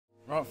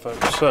Right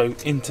folks, so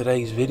in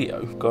today's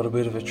video, got a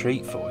bit of a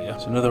treat for you.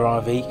 It's another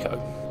Iveco,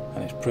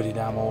 and it's pretty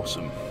damn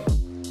awesome.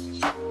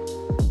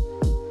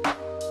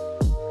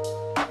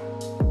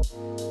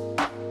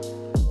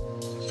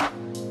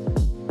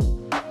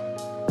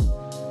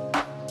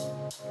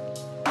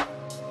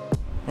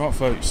 Right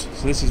folks,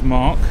 so this is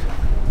Mark.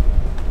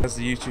 That's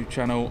the YouTube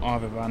channel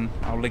Iveco.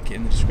 I'll link it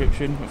in the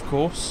description, of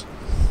course.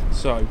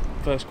 So,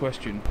 first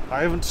question.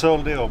 I haven't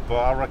sold it up, but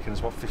I reckon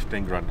it's about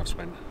 15 grand I've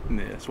spent.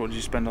 Yeah, so what did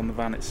you spend on the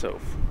van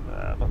itself?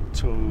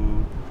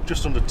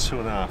 Just under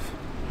 2.5.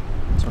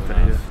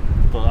 Okay, yeah.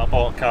 But I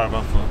bought a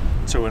caravan for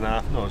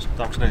 2.5. No,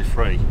 that was nearly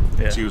 3.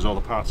 Yeah. To use all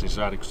the parts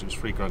inside it, because it was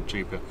 3 grand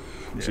cheaper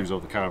to use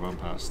all the caravan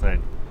parts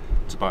then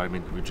to buy them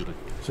individually.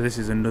 So this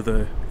is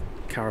another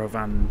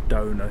caravan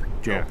donor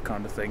job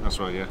kind of thing. That's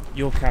right, yeah.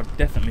 Your cab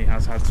definitely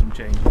has had some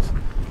changes.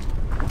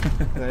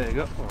 There you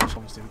go. Well,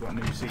 obviously we've got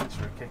new seats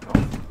for a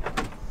kick-off.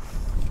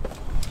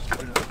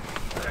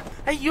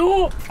 Hey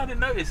York! I didn't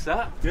notice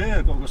that. Yeah,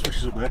 I've got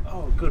switches up there.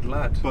 Oh, good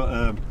lad.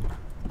 But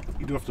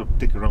you do have to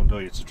dig around,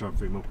 don't you, to try and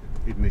fit them up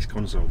in this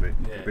console bit.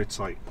 A bit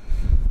tight.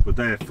 But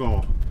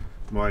therefore,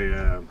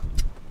 my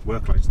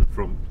work lights in the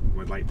front,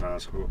 my light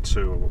bars, I've got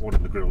 2. I've got one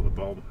in the grill at the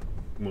bottom,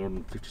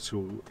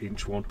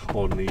 152-inch one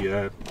on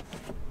the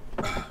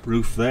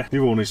roof there. The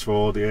other one is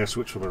for the air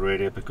switch for my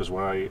radio, because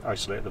when I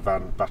isolate the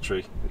van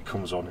battery, it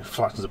comes on, it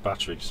flattens the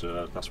battery,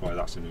 so that's why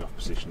that's in the off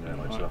position there.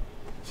 Like so.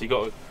 So you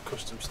got a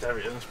custom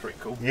stereo, that's pretty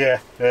cool.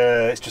 Yeah,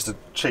 it's just a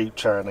cheap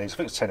Chinese, I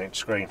think it's a 10-inch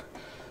screen.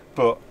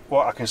 But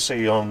what I can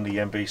see on the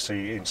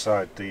MBC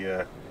inside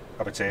the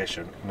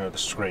habitation, you know, the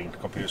screen,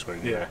 computer screen,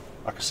 yeah,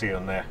 I can see it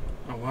on there.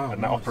 Oh wow.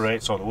 And that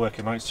operates all the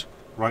working lights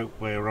right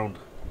way around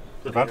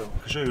the van. I can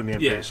show you on the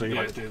MBC.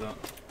 Yeah, do that.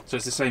 So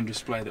it's the same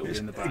display that was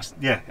in the back?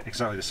 Yeah,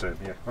 exactly the same,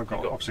 yeah. I've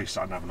got obviously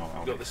sat nav and all that.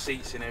 You've got the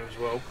seats in here as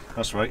well.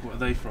 That's right. What are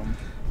they from?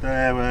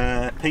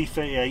 They're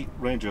P38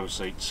 Range Rover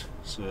seats.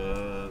 So,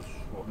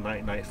 what,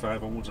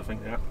 1995 onwards, I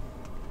think they are.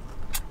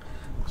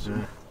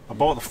 So, I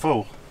bought the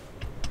full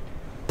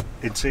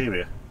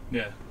interior.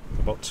 Yeah.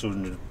 For about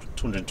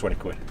 220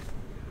 quid.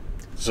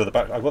 So the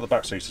back, I've got the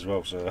back seats as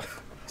well, so...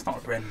 It's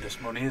not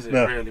horrendous money, is it,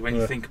 no, really, when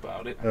you think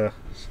about it?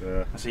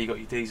 So I see you got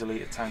your diesel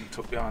litre tank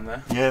tucked behind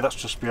there. Yeah, that's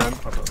just behind.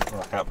 I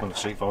can't put the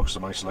seat for because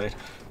I'm isolated,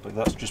 but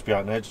that's just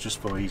behind there, it's just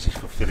for easy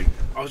for fitting.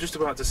 I was just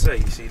about to say,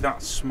 you see,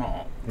 that's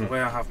smart. The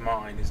way I have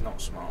mine is not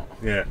smart.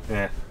 Yeah,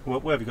 yeah.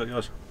 Where have you got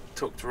yours?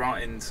 Tucked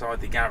right inside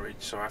the garage,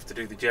 so I have to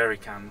do the jerry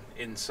can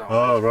inside.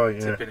 Oh, right,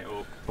 yeah. Tipping it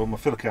up. But my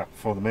filler cap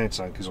for the main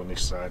tank is on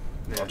this side.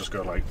 I'll just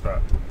go like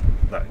that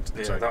into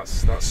the tank.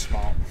 That's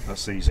smart.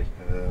 That's easy.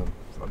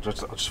 I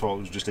just thought it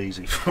was just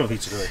easy for me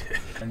to do.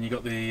 And you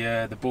got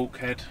the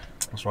bulkhead.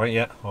 That's right,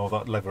 yeah. All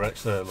that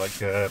leatherette,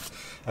 like a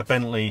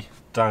Bentley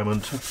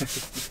diamond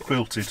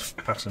quilted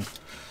pattern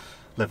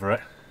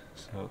leatherette.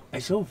 So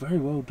it's all very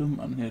well done,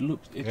 man.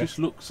 It just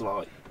looks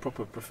like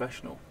proper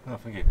professional. Oh,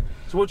 thank you.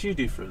 So what do you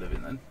do for a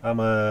living then?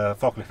 I'm a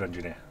forklift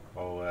engineer,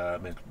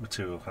 or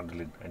material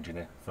handling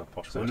engineer for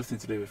Posh. So nothing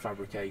to do with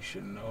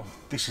fabrication, or?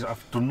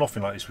 I've done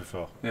nothing like this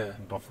before. Yeah.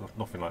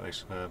 Nothing like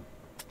this.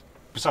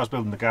 Besides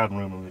building the garden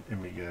room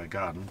in my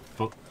garden,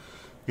 but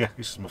yeah,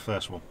 this is my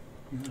first one.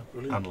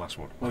 Brilliant. And last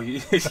one. Well,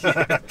 yeah.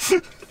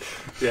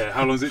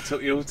 How long has it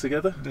took you all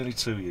together? Nearly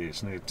 2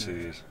 years. Nearly 2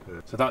 years.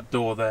 So that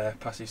door there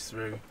passes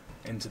through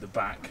into the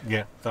back.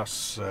 Yeah,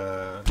 that's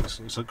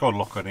it's got a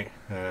lock on it,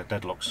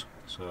 deadlocks,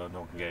 so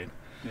no one can get in.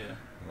 Yeah.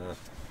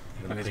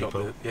 And it's got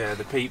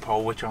the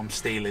peephole, which I'm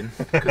stealing,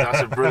 because that's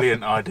a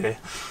brilliant idea.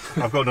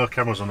 I've got no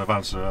cameras on the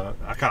van, so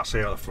I can't see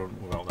out the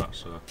front without that.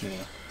 So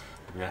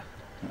yeah.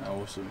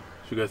 Awesome.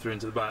 Should we go through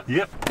into the back?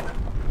 Yep.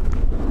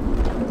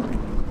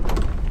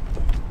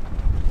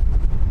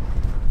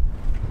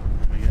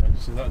 There we go.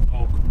 So that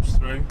door comes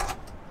through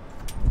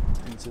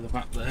into the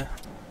back there.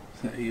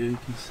 So you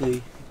can see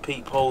the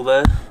peephole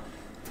there.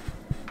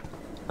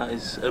 That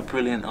is a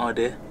brilliant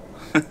idea.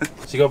 So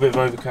you got a bit of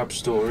overcab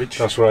storage.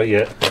 That's right,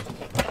 yeah.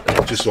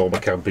 Just all my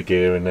camping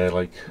gear in there,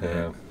 like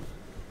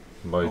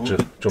my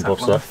jump off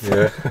stuff,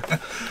 yeah.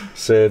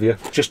 Saviour.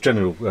 Just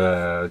general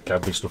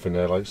camping stuff in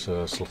there, like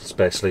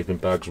spare sleeping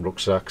bags,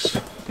 rucksacks,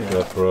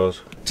 for us.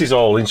 It is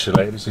all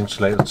insulated, it's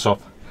insulated at the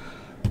top.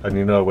 And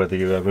you know where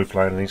the roof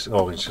lining is,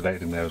 all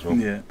insulated in there as well.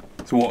 Yeah.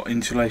 So what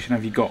insulation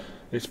have you got?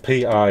 It's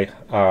PIR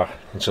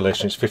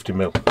insulation, it's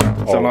 50mm. Is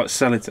that like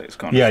Celotex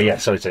kind of? Yeah,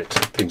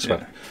 Celotex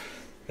inside.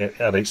 Yeah,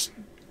 and it's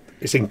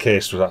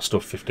encased with that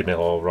stuff, 50mm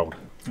all around.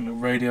 A little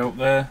radio up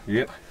there.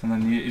 Yep. And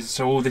then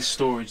so all this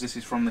storage, this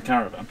is from the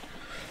caravan?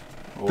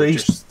 Or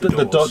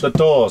the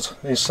doors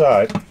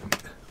inside,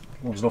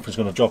 there's nothing's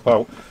going to drop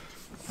out.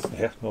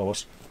 Yeah,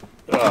 almost.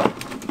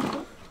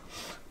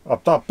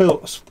 I've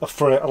built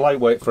a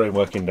lightweight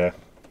framework in there.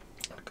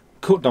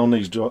 Cut down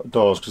these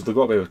doors because they've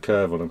got a bit of a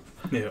curve on them.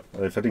 Yeah.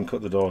 If I didn't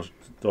cut the doors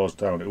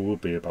down, it would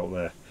be about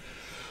there.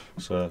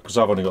 So, because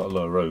I've only got a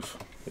low roof,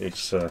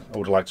 it's I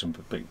would have liked them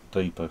a bit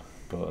deeper,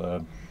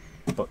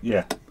 but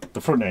yeah,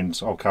 the front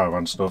end's all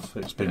caravan stuff.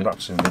 It's been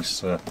wrapped in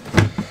this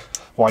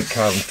white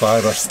carbon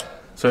fibre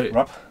So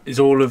wrap. is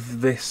all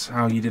of this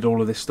how you did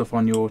all of this stuff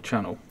on your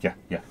channel? Yeah,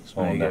 it's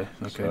all There on you there.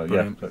 go. Okay, so,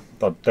 brilliant.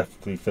 yeah, I've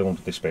definitely filmed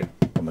this bit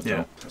on the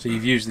channel. So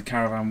you've used the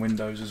caravan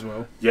windows as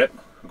well? Yep,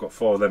 I've got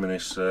 4 of them in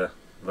this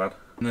van.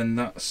 And then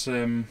that's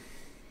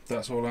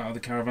all out of the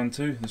caravan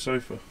too, the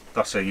sofa?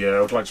 That's it, yeah.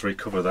 I would like to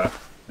recover that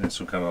in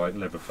some kind of like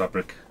leather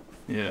fabric.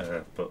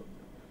 Yeah. But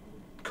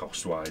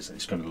cost wise,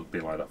 it's going to be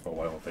like that for a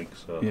while, I think.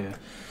 So. Yeah.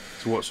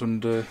 So what's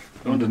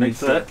underneath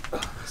there?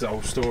 Is that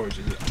all storage,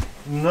 is it?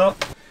 No.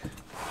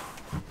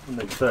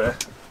 Underneath there.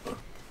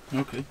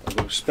 Okay. I've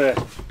got a spare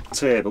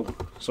table.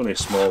 It's only a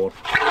small one.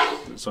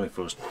 It's only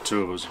for us,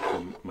 2 of us,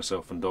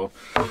 myself and Dawn.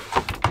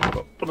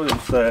 But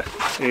underneath there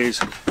is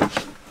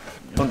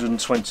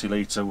 120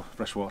 litre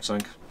freshwater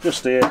tank.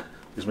 Just here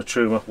is my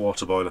Truma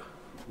water boiler,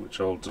 which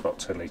holds about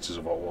 10 litres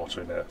of hot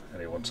water in there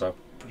any one time.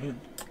 Brilliant.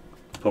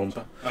 Pump.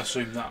 So I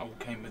assume that all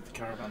came with the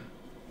caravan?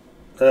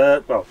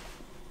 Well,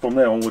 from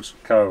there onwards,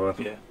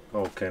 caravan. Yeah.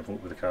 All came up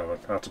with the caravan.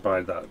 I had to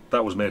buy that.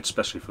 That was made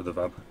specially for the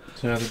van.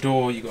 So the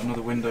door, you got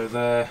another window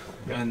there,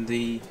 and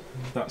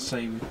that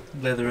same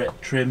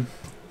leatherette trim.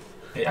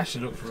 It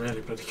actually looked really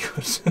bloody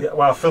good. Yeah,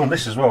 well, I filmed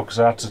this as well because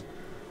I had to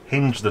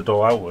hinge the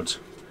door outwards.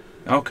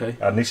 Okay.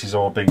 And this is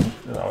all been,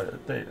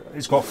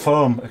 it's got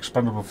foam,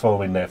 expandable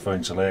foam in there for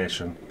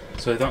insulation.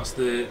 So that's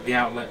the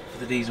outlet for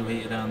the diesel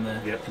heater down there.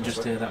 Yeah, You can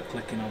just hear that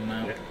clicking on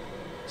now. Yeah.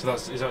 So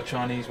is that a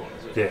Chinese one,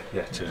 is it?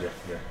 Yeah, it is,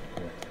 yeah.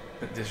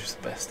 They're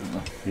just the best,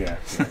 aren't they? Yeah,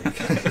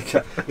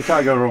 you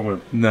can't go wrong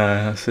with them.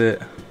 No, that's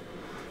it.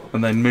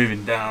 And then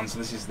moving down, so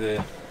this is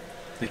the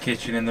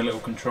kitchen and the little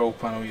control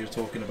panel you were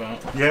talking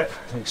about. Yeah,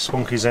 it's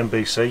Spunky's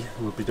MBC.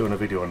 We'll be doing a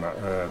video on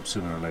that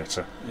sooner or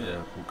later.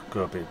 Yeah. We'll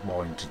go a bit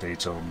more into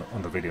detail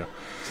on the video.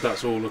 So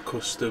that's all a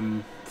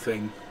custom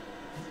thing?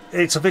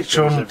 It's a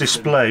Victron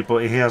display,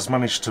 but he has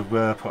managed to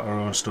put our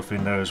own stuff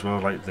in there as well,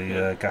 like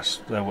the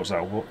gas, what's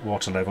that,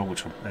 water level,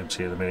 which I'm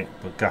empty at the minute,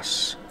 but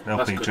gas, LPG.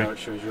 That's good how it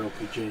shows your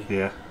LPG.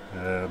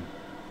 Yeah,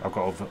 I've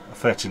got a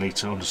 30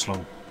 litre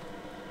underslung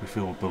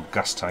refillable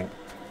gas tank.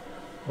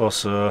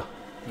 Also, Oh,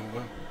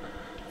 wow.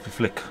 if you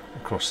flick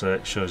across there,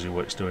 it shows you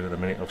what it's doing at the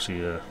minute,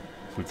 obviously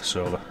with the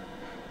solar,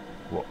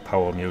 what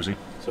power I'm using.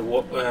 So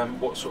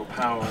what sort of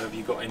power have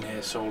you got in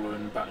here, solar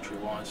and battery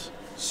wise?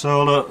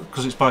 Solar,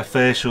 because it's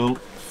bifacial,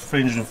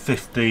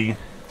 315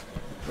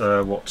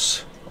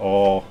 watts,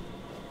 or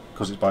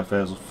because it's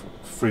bifacial,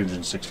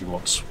 360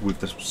 watts with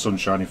the sun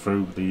shining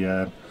through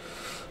the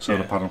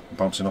solar panel,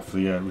 bouncing off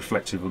the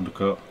reflective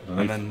undercoat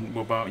underneath. And then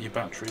what about your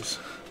batteries?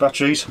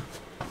 Batteries,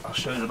 I'll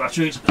show you the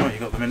batteries. Oh, you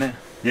got them in there?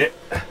 Yeah,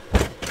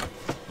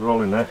 they're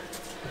all in there.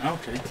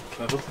 Okay,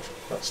 clever.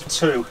 That's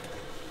 2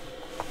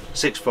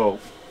 6-volt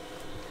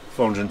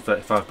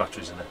 435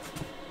 batteries in there.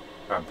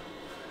 Amp.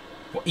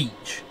 What,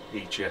 each?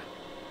 Each, yeah.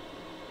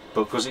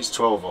 But because it's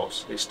 12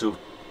 volts, it's still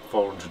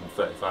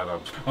 435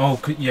 amps.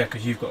 Oh, yeah,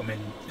 because you've got them in.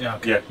 Yeah,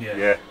 okay,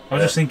 yeah. I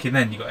was just thinking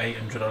then you got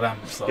 800 odd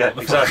amps. Like, Yeah,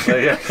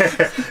 exactly.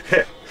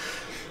 Yeah.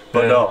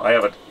 But no, I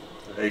haven't.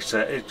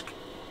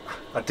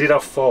 I did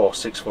have 4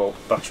 6-volt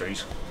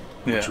batteries,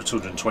 which were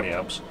 220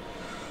 amps.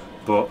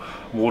 But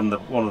one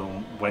of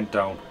them went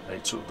down.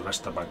 It took the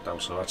rest of the bank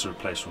down, so I had to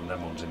replace one of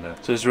them ones in there.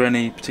 So is there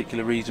any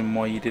particular reason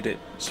why you did it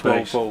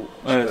 12 volt,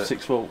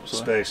 6 volts?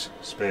 Space.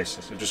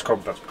 It just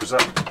compacts because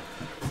that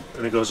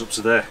and it goes up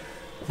to there.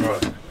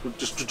 Right.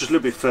 Just a little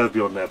bit further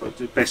beyond there, but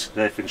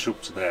basically they finish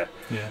up to there.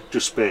 Yeah.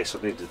 Just space.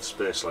 I needed the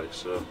space like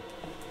so.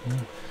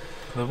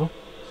 Clever.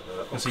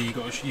 So you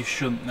got your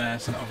shunt there,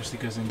 so that obviously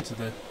goes into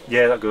the.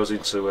 Yeah, that goes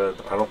into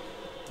the panel.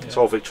 Yeah. It's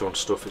all Victron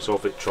stuff. It's all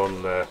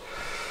Victron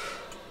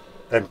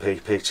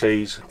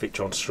MPPTs,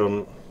 Victron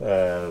Strun,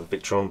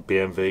 Victron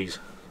BMVs.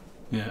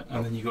 Yeah,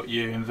 and then you got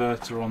your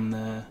inverter on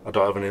there. I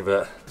don't have an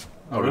inverter.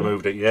 Oh, I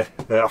removed it. Yeah,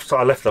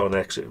 I left that on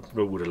there because it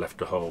would have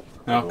left a hole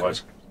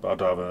otherwise. But I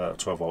don't have a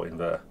 12 volt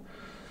inverter.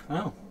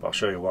 Oh. But I'll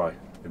show you why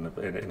in the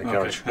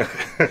garage. Okay.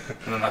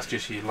 And then that's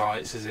just your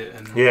lights, is it?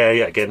 And yeah,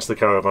 against the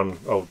caravan,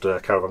 old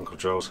caravan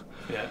controls.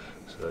 Yeah.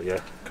 So yeah.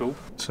 Cool.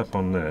 Tap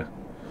on there.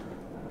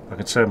 I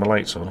can turn my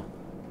lights on.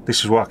 This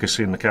is what I can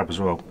see in the cab as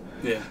well.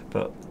 Yeah.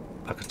 But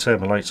I can turn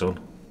my lights on.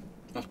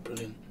 That's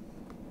brilliant.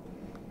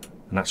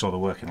 And that's all the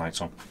working lights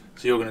on.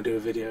 So you're going to do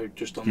a video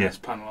just on this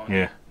panel, aren't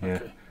you? Yeah.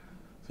 Okay.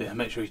 So yeah,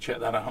 make sure you check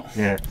that out.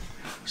 Yeah.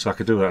 So I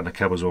could do that in the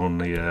cab as well, on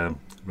the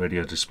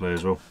radio display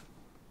as well.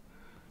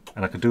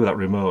 And I can do that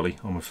remotely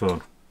on my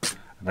phone.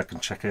 And I can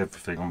check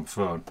everything on my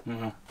phone,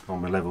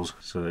 on my levels,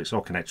 so it's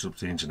all connected up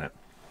to the internet.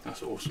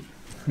 That's awesome.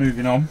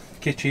 Moving on,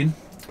 kitchen.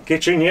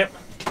 Kitchen, yep.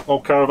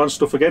 All caravan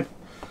stuff again.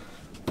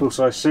 Full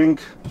size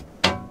sink.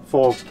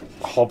 4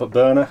 hob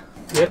burner.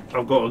 Yep,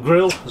 I've got a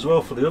grill as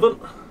well for the oven.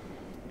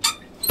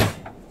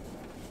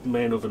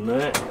 Main oven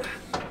there.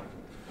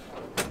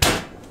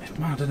 It's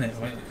mad, isn't it?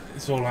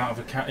 It's all out of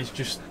a cat. It's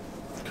just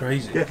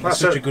crazy. Yeah, it's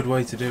such a good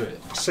way to do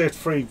it. Saved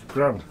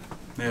 $3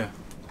 Yeah.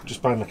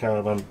 just buying the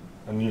caravan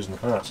and using the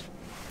parts.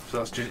 So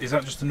that's just, is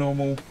that just a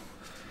normal?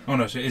 Oh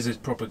no, so it is a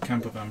proper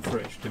campervan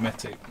fridge,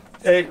 Dometic.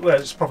 Well,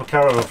 it's a proper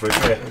caravan fridge.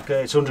 Yeah.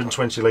 Okay, it's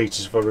 120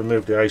 litres if I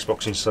remove the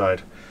icebox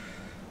inside.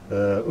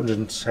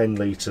 110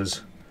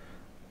 litres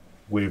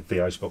with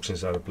the icebox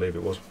inside, I believe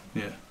it was.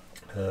 Yeah.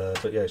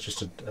 But yeah, it's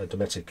just a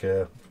domestic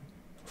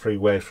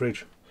three-way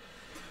fridge.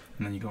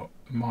 And then you got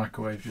a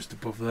microwave just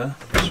above there.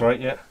 That's right,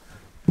 yeah.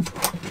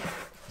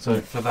 So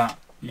for that,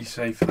 you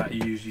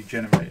use your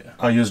generator?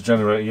 I use a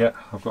generator, yeah.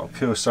 I've got a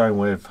pure sine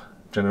wave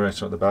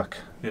generator at the back.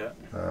 Yeah.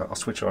 I'll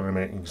switch it on in a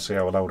minute, you can see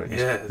how loud it is.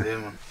 Yeah,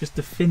 man. Just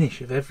the finish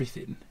of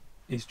everything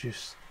is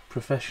just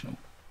professional.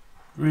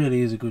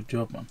 Really is a good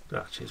job, man.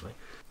 Ah, cheers, mate.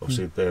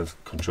 Obviously, there's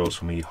controls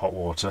for me hot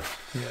water.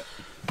 Yeah.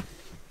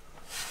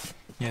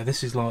 Yeah,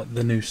 this is like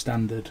the new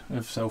standard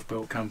of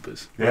self-built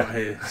campers. Yeah. Right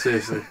here,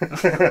 seriously.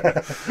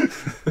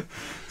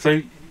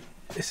 So,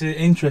 it's an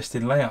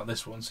interesting layout,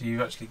 this one. So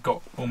you've actually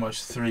got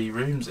almost 3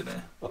 rooms in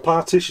here. A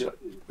partition,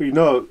 you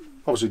know,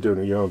 obviously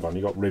doing your own van,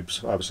 you've got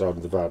ribs either side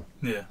of the van.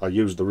 Yeah. I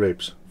use the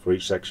ribs for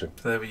each section.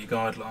 There were your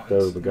guidelines. There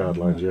were the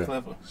guidelines, yeah.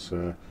 Clever.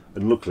 So,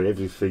 and luckily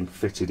everything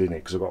fitted in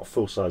it because I've got a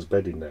full-size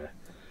bed in there.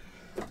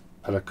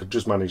 And I could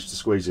just manage to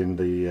squeeze in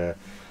the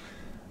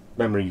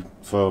memory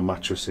foam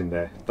mattress in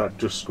there. That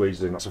just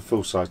squeezed in. That's a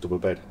full-size double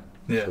bed.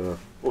 Yeah. So,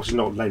 obviously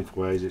not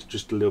lengthways, it's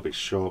just a little bit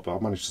short, but I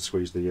managed to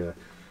squeeze the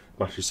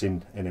mattress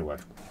in anyway.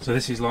 So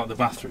this is like the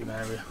bathroom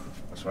area.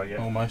 That's right,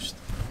 yeah. Almost.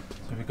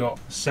 So we've got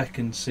a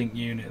second sink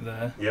unit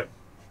there. Yep.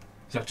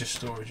 Is that just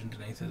storage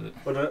underneath, is it?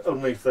 But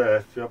underneath there,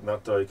 if you open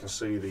that door, you can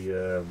see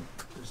the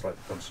it's like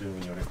the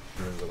consuming unit.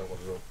 Remember that one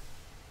as well.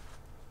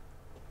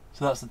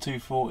 So that's the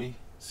 240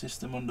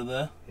 system under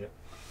there. Yep.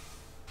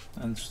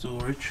 And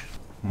storage.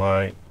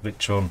 My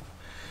Victron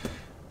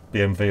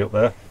BMV up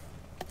there,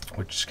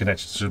 which is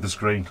connected to the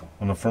screen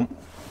on the front.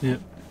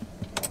 Yep.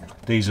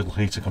 Diesel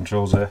heater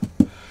controls there.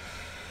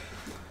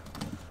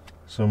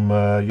 Some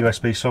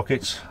USB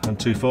sockets and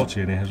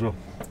 240 in here as well.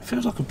 It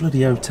feels like a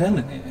bloody hotel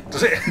in here.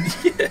 Does it?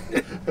 Yeah.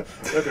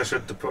 Maybe I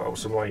should put out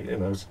some, like, you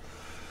know,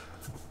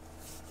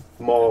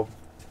 more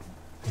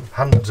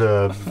hand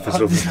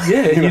facilities.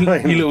 Yeah, your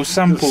little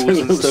samples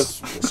and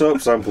stuff.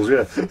 Soap samples,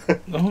 yeah.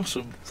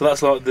 Awesome. So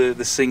that's like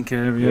the sink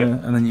area,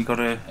 yeah. And then you got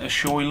a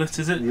toilet,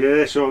 is it?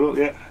 Yeah, sure, look,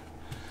 yeah.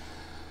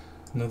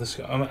 Another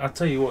I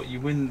tell you what, you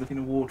win the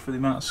award for the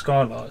amount of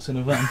skylights in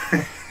a van.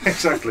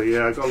 Exactly,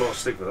 yeah, I got a lot of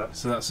stick with that.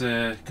 So that's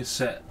a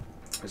cassette.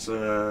 It's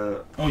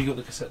oh, you got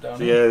the cassette down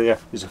here? Yeah, yeah.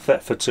 It's a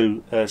FET for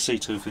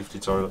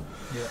C250 toilet.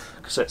 Yeah.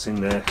 Cassette's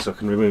in there, so I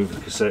can remove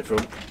the cassette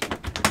from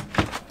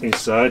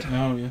inside.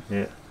 Oh yeah.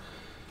 Yeah.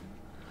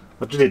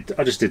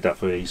 I just did that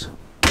for ease.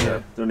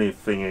 Yeah. The only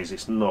thing is,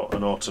 it's not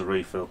an auto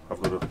refill. I've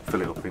got to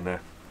fill it up in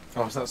there.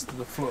 Oh, so that's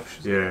the flush.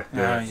 Is yeah, it?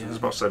 yeah. Ah, yeah. There's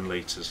about 7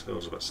 litres. There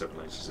was about 7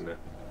 litres in there.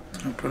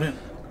 Oh, brilliant.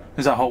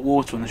 Is that hot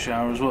water in the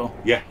shower as well?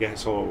 Yeah, yeah.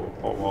 It's all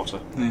hot water.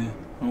 Yeah.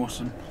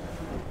 Awesome.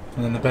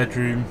 And then the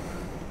bedroom.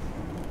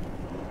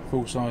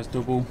 Full size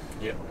double.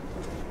 Yep.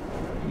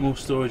 More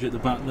storage at the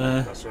back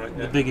there. That's right.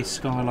 Yeah. The biggest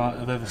skylight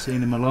I've ever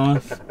seen in my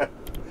life.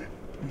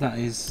 That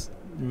is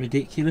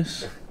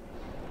ridiculous.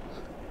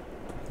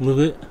 Love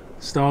it.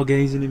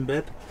 Stargazing in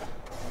bed.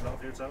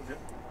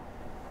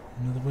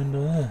 Another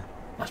window there.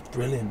 That's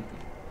brilliant.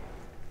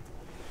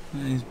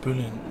 That is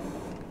brilliant.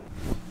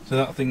 So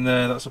that thing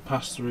there, that's a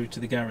pass through to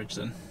the garage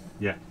then?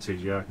 Yeah, it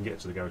is, yeah. I can get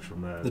to the garage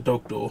from there. The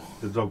dog door?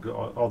 The dog,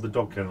 or the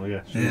dog kennel,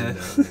 yeah. She's Yeah. in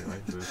there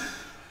anyway,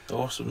 so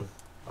Awesome.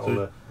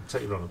 I'll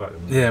take you around the back.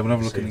 Yeah, we'll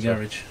have a look in the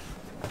garage.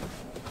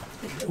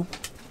 Oh.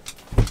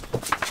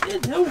 Yeah,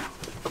 no.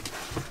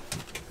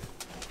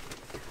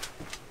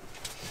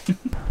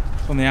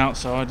 On the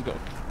outside, you've got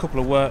a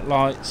couple of work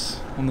lights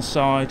on the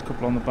side, a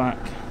couple on the back.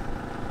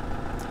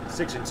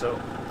 6 in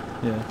total.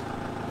 Yeah.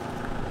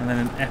 And then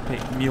an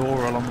epic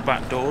mural on the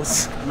back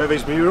doors.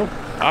 Mevy's mural.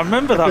 I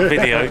remember that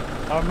video.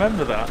 I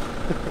remember that.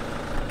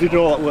 Did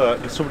all that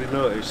work, if somebody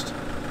noticed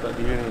that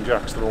the Union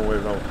Jack's the wrong way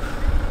around.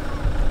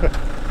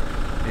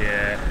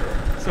 Yeah.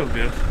 It's all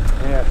good.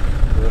 Yeah.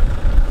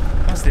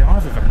 That's the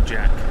Iveco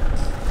jack.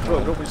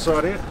 Well, up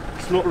inside here.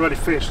 It's not already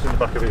finished in the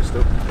back of here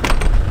still.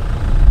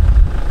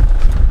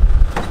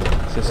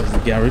 So this is the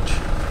garage.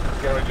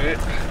 Garage here.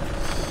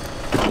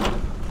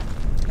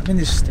 I mean,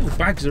 there's still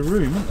bags of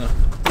room, isn't there?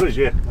 There is,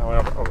 yeah. No,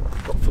 I've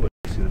got full of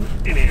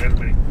in here, haven't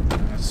we?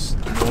 That's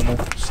normal,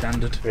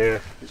 standard. Yeah,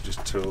 it's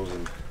just tools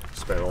and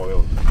spare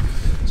oil.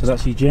 So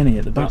that's your Jenny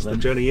at the back. That's then? the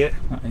Jenny, yeah.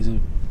 That is a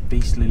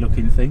beastly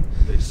looking thing.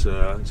 It's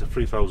a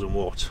 3,000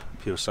 watt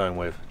pure sine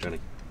wave Jenny.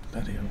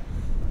 Bloody hell.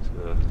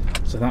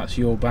 So that's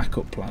your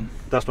backup plan?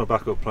 That's my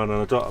backup plan,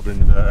 and I don't have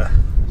an inverter.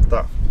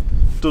 That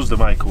does the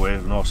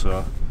microwave and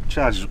also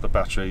charges up the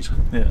batteries.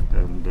 Yeah.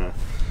 And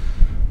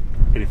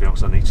anything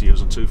else I need to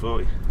use on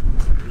 240.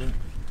 Brilliant.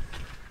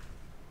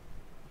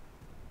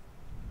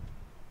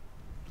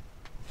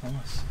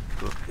 Nice.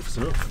 But if it's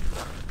enough,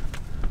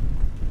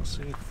 we'll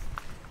see.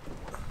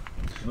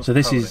 So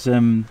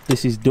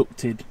this is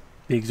ducted,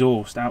 the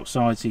exhaust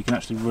outside, so you can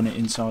actually run it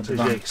inside the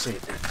van. Yeah, you can see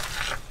it.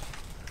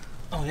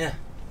 Oh yeah.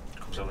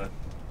 Comes out there.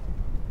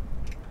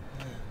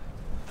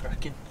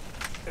 Cracking.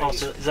 Oh,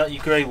 so is that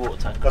your grey water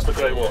tank? That's my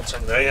grey water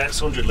tank there, yeah,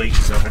 it's 100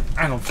 litres of it.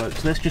 Hang on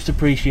folks, let's just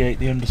appreciate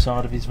the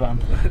underside of his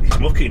van. He's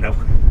lucky now.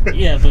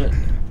 Yeah, but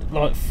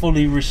like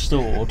fully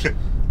restored.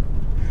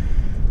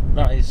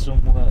 That is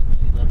some work,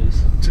 mate, that is.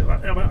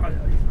 hours?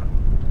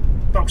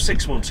 About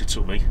 6 months it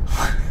took me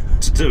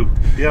to do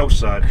the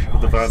outside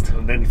of the van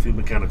and anything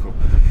mechanical.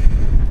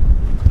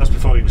 That's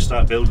before you even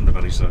start building the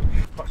van inside.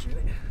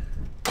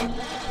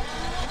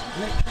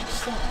 Electric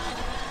start.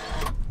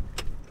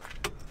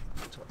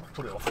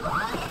 Put it off.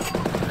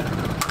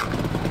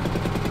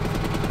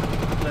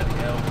 Bloody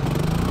hell.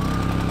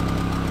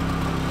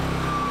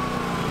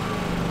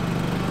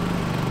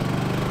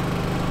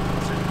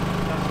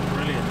 That's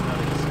brilliant, that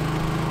is.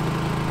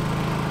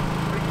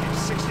 I think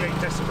it's 68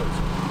 decibels.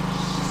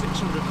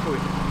 600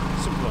 quid.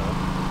 Something like that.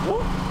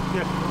 What?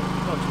 Yeah.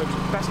 Not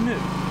expensive. That's new?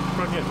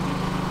 Brand new. I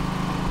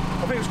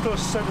think it was close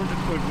to 700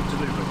 quid with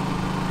delivery.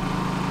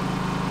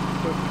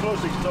 But if we close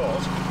these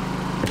doors.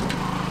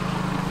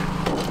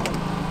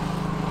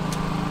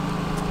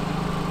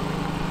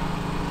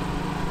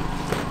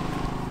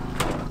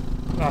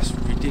 That's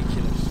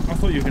ridiculous. I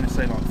thought you were going to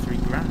say like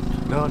 £3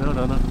 grand. No.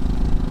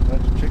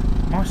 That's cheap.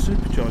 My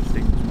supercharged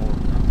thing was more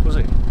than that. Was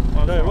it?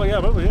 Oh, No, well, yeah,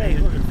 probably, yeah.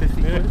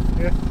 850 quid.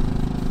 Yeah.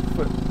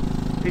 But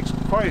it's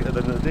quieter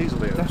than a diesel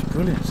here. That's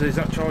brilliant. So is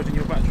that charging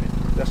your battery?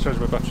 That's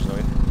charging my batteries now,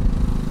 yeah.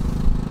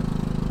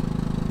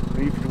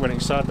 And even when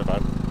it's inside the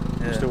van,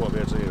 you still won't be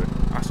able to hear it.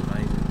 That's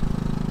amazing.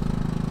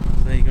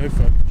 So there you go,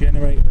 folks.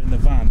 Generator in the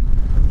van.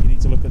 You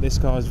need to look at this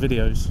guy's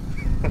videos.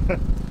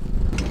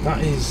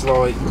 That is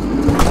like...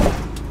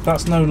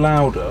 That's no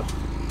louder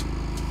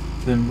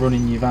than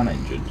running your van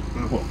engine.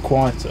 What,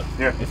 quieter,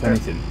 if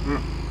anything.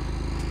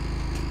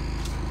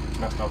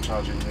 That's now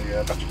charging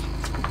the batteries.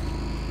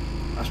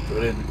 That's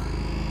brilliant.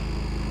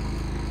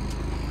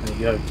 There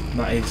you go.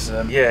 That is,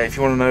 yeah, if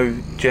you want to know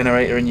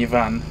generator in your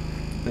van,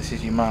 this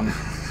is your man.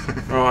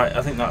 Right,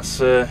 I think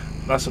that's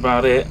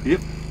about it. Yep.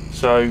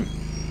 So,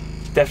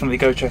 definitely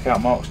go check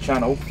out Mark's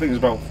channel. I think there's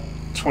about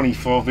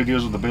 24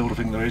 videos of the build, I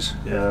think there is.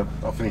 Yeah,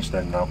 I'll finish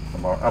them now.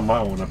 I'm my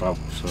own about,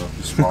 so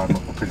this is why I'm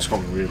up in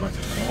Scotland really.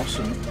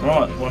 Awesome.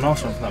 Right, well,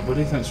 nice one for that,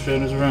 buddy. Thanks for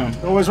showing us around.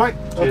 Always right.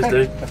 Cheers,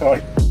 okay. dude. All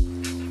right.